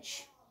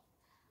hedge,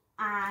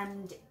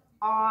 and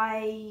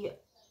I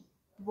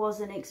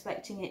wasn't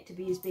expecting it to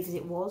be as big as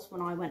it was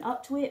when I went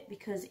up to it,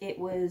 because it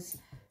was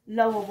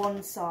lower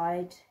one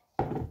side.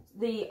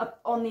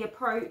 On the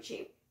approach,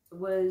 it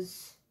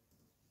was,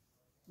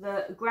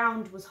 the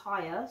ground was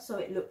higher, so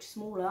it looked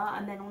smaller,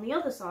 and then on the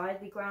other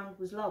side the ground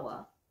was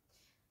lower,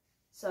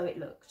 so it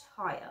looked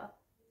higher,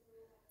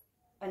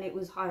 and it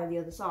was higher the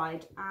other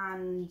side.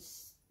 And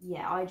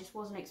yeah, I just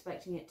wasn't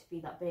expecting it to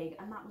be that big,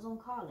 and that was on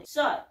Carly.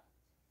 So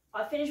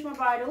I finished my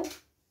bridle.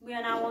 We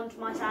are now on to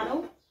my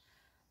saddle.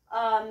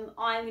 I'm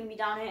going to be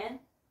down here.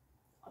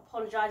 I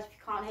apologise if you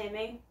can't hear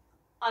me.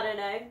 I don't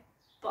know,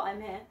 but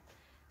I'm here.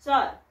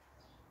 So,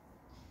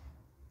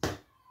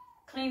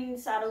 cleaning the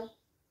saddle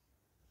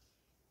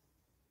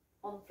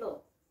on the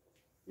floor.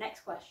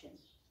 Next question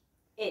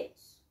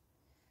is,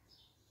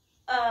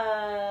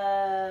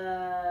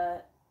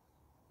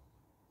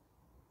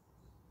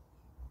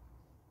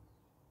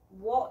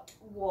 what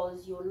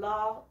was your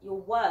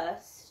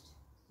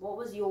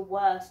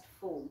worst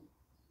fall?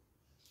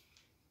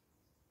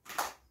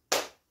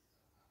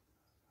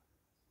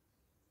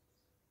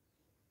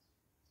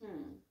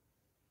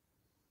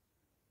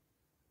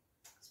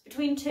 It's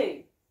between two.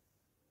 I'm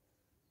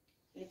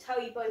going to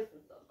tell you both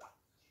of them.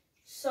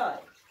 So,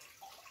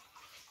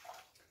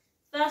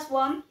 first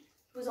one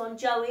was on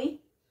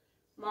Joey,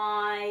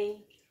 my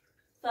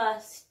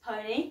first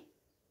pony,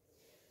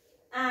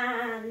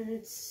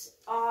 and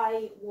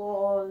I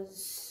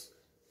was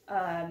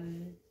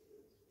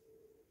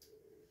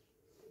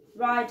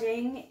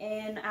riding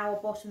in our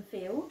bottom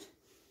field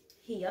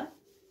here,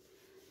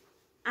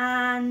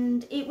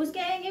 and it was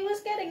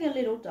getting a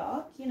little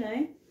dark, you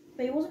know,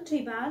 but it wasn't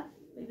too bad.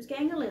 It was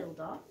getting a little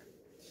dark.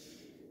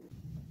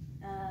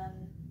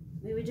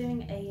 we were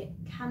doing a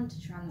canter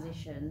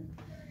transition,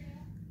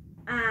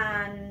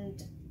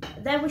 and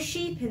there were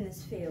sheep in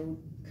this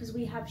field because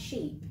we have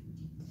sheep.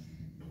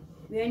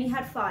 We only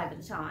had 5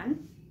 at the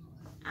time,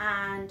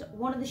 and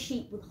one of the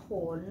sheep with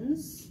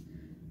horns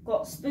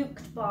got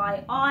spooked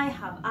by, I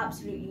have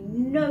absolutely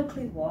no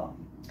clue what,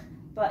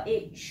 but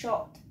it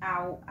shot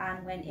out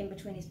and went in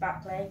between his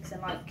back legs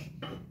and like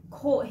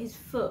caught his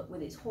foot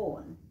with its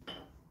horn.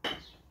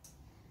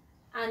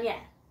 And yeah,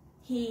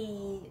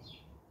 he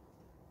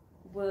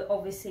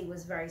obviously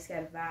was very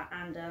scared of that,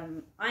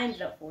 and I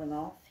ended up falling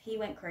off. He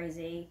went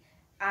crazy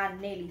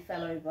and nearly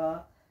fell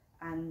over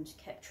and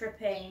kept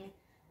tripping.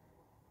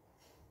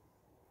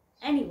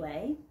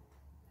 Anyway,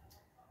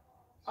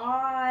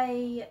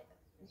 I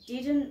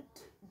didn't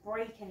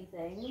break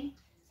anything,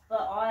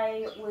 but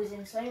I was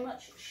in so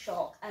much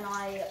shock, and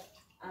I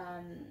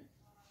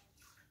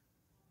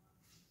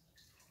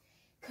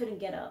couldn't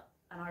get up,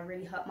 and I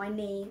really hurt my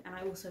knee, and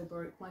I also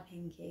broke my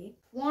pinky.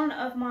 One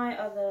of my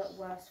other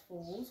worst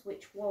falls,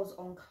 which was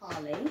on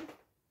Carly,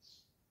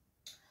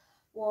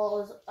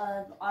 was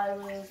I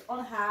was on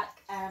a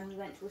hack and we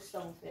went to a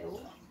stone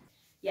field.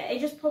 Yeah, it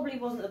just probably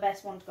wasn't the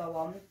best one to go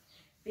on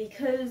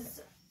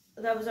because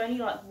there was only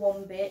like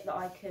one bit that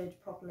I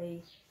could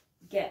properly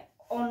get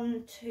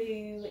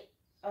onto.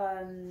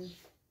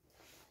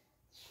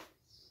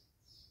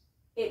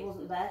 It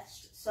wasn't the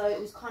best, so it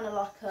was kind of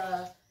like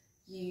a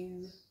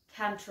you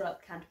canter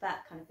up, canter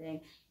back kind of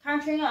thing.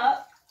 Cantering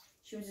up,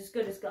 she was as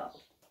good as gold.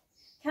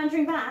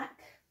 Cantering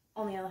back,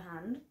 on the other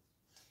hand,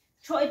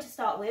 trotted to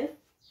start with,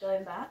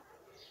 going back,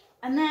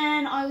 and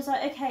then I was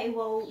like, okay,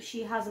 well,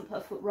 she hasn't put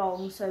a foot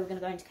wrong, so we're going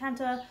to go into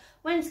canter.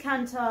 Went into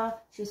canter,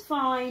 she was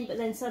fine, but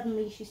then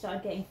suddenly she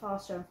started getting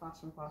faster and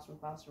faster and faster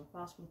and faster and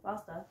faster and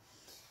faster.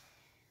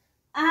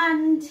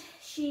 And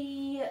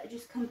she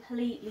just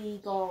completely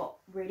got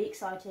really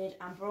excited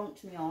and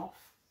bronked me off.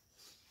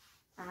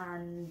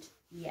 And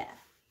yeah,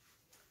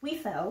 we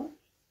fell,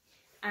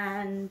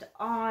 and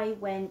I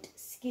went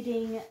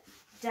skidding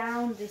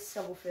down this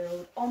stubble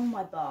field on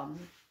my bum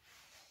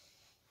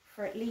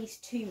for at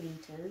least 2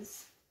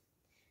 meters.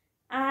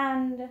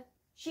 And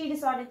she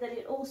decided that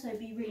it'd also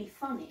be really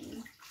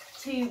funny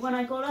to, when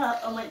I got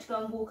up and went to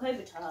go and walk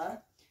over to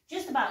her,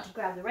 just about to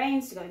grab the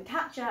reins to go and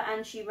catch her,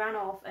 and she ran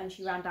off and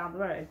she ran down the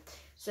road.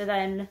 So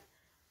then,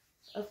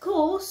 of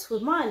course,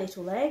 with my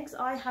little legs,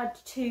 I had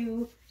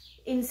to,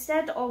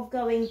 instead of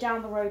going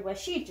down the road where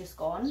she'd just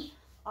gone,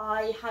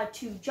 I had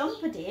to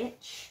jump a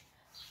ditch,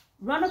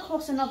 run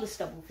across another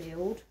stubble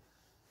field,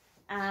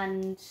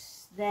 and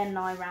then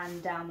I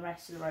ran down the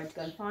rest of the road to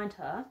go and find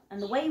her.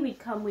 And the way we'd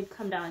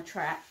come down a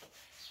track,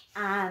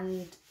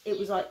 and it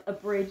was like a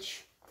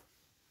bridge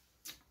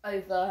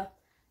over,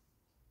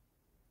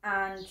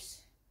 and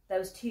there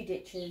was 2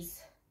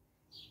 ditches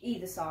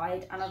either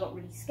side, and I got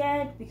really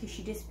scared because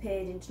she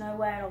disappeared into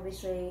nowhere. And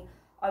obviously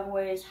I've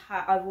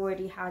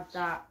already had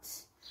that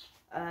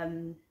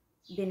been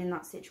in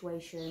that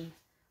situation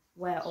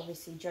where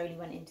obviously Jodie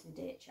went into the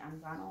ditch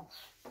and ran off,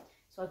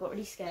 so I got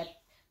really scared.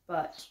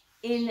 But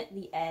in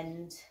the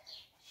end,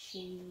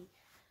 she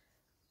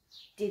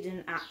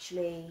didn't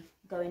actually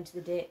go into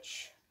the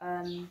ditch.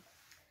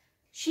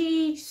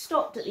 She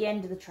stopped at the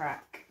end of the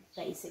track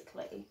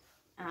basically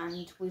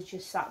and was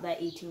just sat there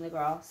eating the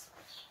grass.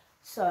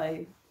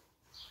 So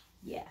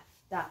yeah,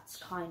 that's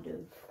kind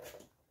of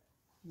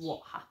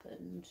what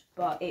happened.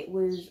 But it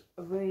was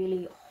a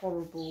really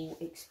horrible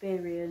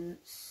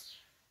experience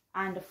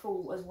and a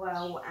fall as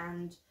well,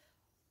 and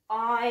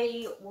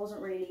I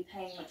wasn't really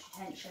paying much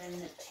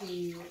attention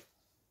to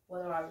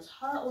whether I was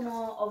hurt or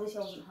not. Obviously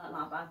I wasn't hurt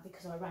that bad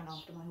because I ran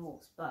after my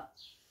horse, but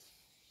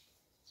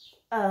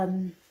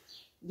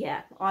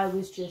yeah, I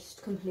was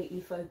just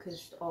completely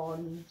focused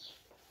on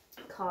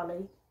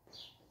Carly.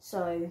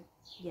 So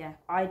yeah,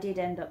 I did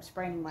end up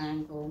spraining my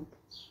ankle,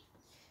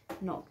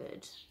 not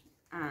good,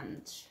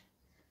 and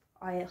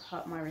I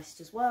hurt my wrist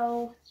as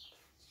well.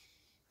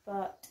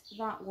 But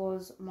that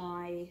was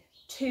my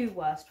 2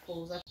 worst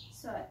falls.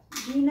 So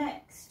the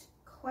next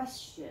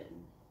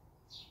question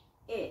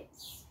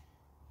is,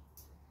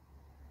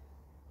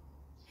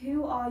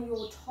 who are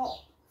your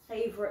top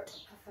favourite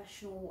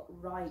professional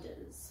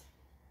riders?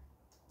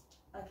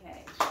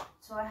 Okay,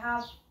 so I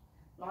have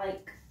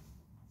like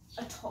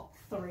a top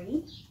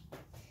 3.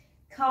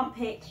 Can't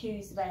pick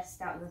who's the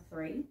best out of the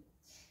 3,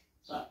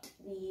 but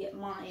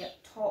my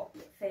top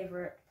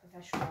favourite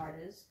professional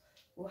riders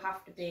will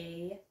have to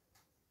be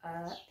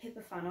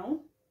Pippa Funnell,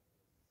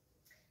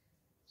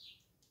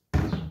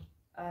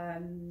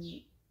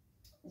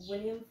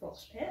 William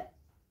Foxpit,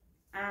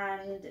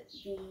 and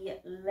the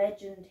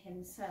legend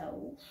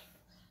himself,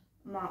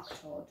 Mark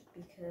Todd,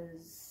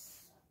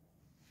 because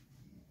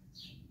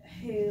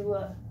who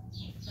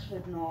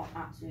could not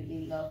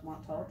absolutely love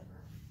Mark Todd?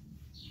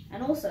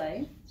 And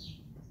also,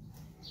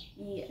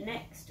 the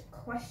next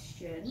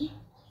question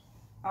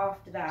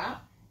after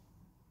that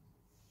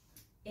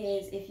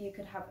is, if you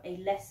could have a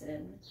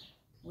lesson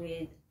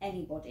with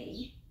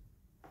anybody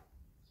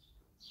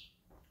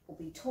or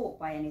be taught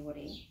by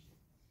anybody,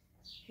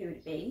 who would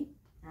it be?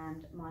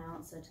 And my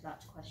answer to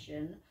that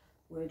question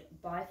would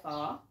by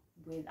far,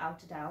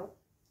 without a doubt,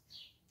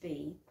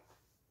 be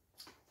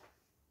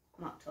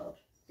Mark Todd,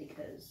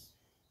 because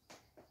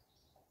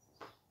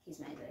he's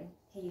amazing.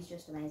 He's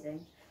just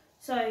amazing.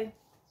 So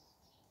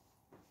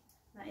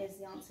that is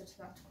the answer to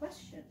that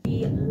question.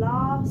 The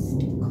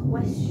last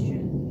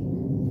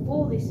question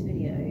for this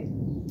video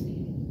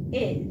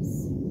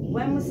is,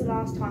 when was the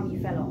last time you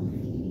fell off?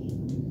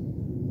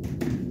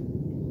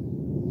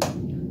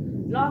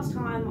 Last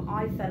time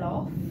I fell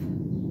off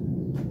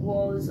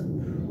was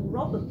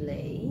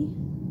probably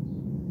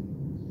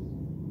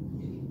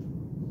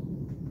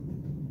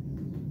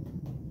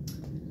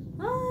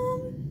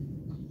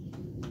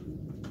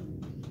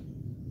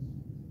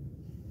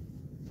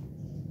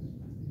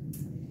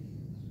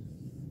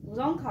was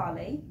on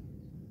Carly.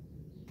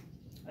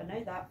 I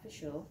know that for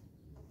sure.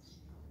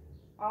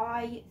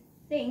 I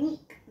think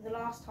the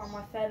last time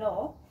I fell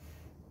off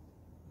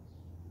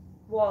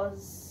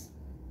was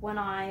when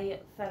I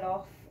fell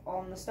off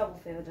on the stubble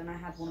field and I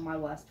had one of my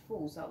worst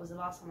falls. That was the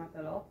last time I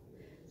fell off,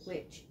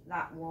 which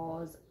that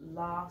was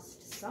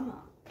last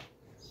summer.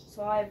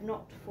 So I've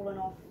not fallen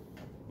off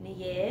in a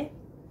year.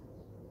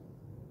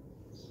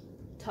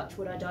 Touch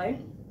wood I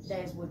don't.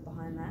 There's wood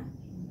behind there,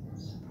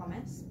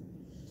 promise.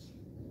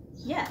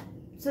 Yeah,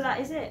 so that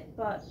is it,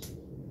 but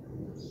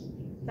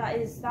that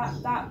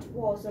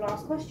was the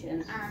last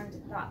question, and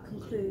that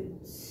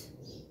concludes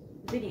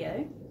the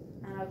video.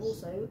 And I've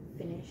also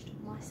finished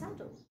my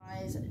saddle.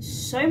 Guys,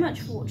 so much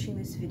for watching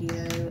this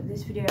video.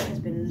 This video has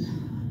been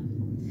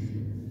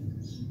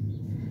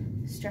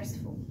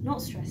stressful.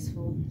 Not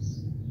stressful.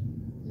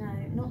 No,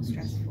 not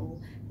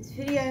stressful. This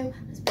video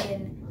has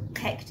been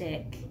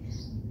hectic.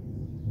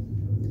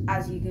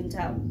 As you can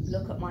tell,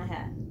 look at my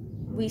hair.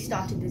 We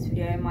started this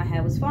video and my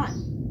hair was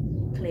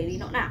fine. Clearly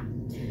not now.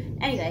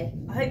 Anyway,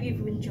 I hope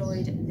you've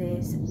enjoyed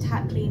this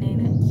tack cleaning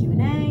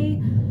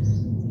Q&A.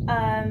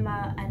 And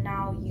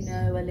now you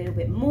know a little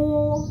bit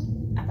more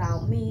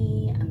about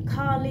me and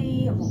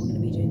Carly and what we're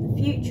going to be doing in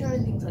the future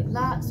and things like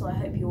that. So I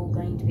hope you're all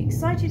going to be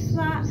excited for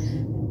that.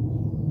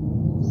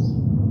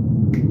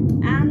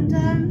 And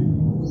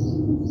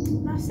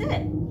that's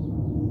it.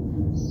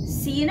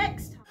 See you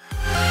next time.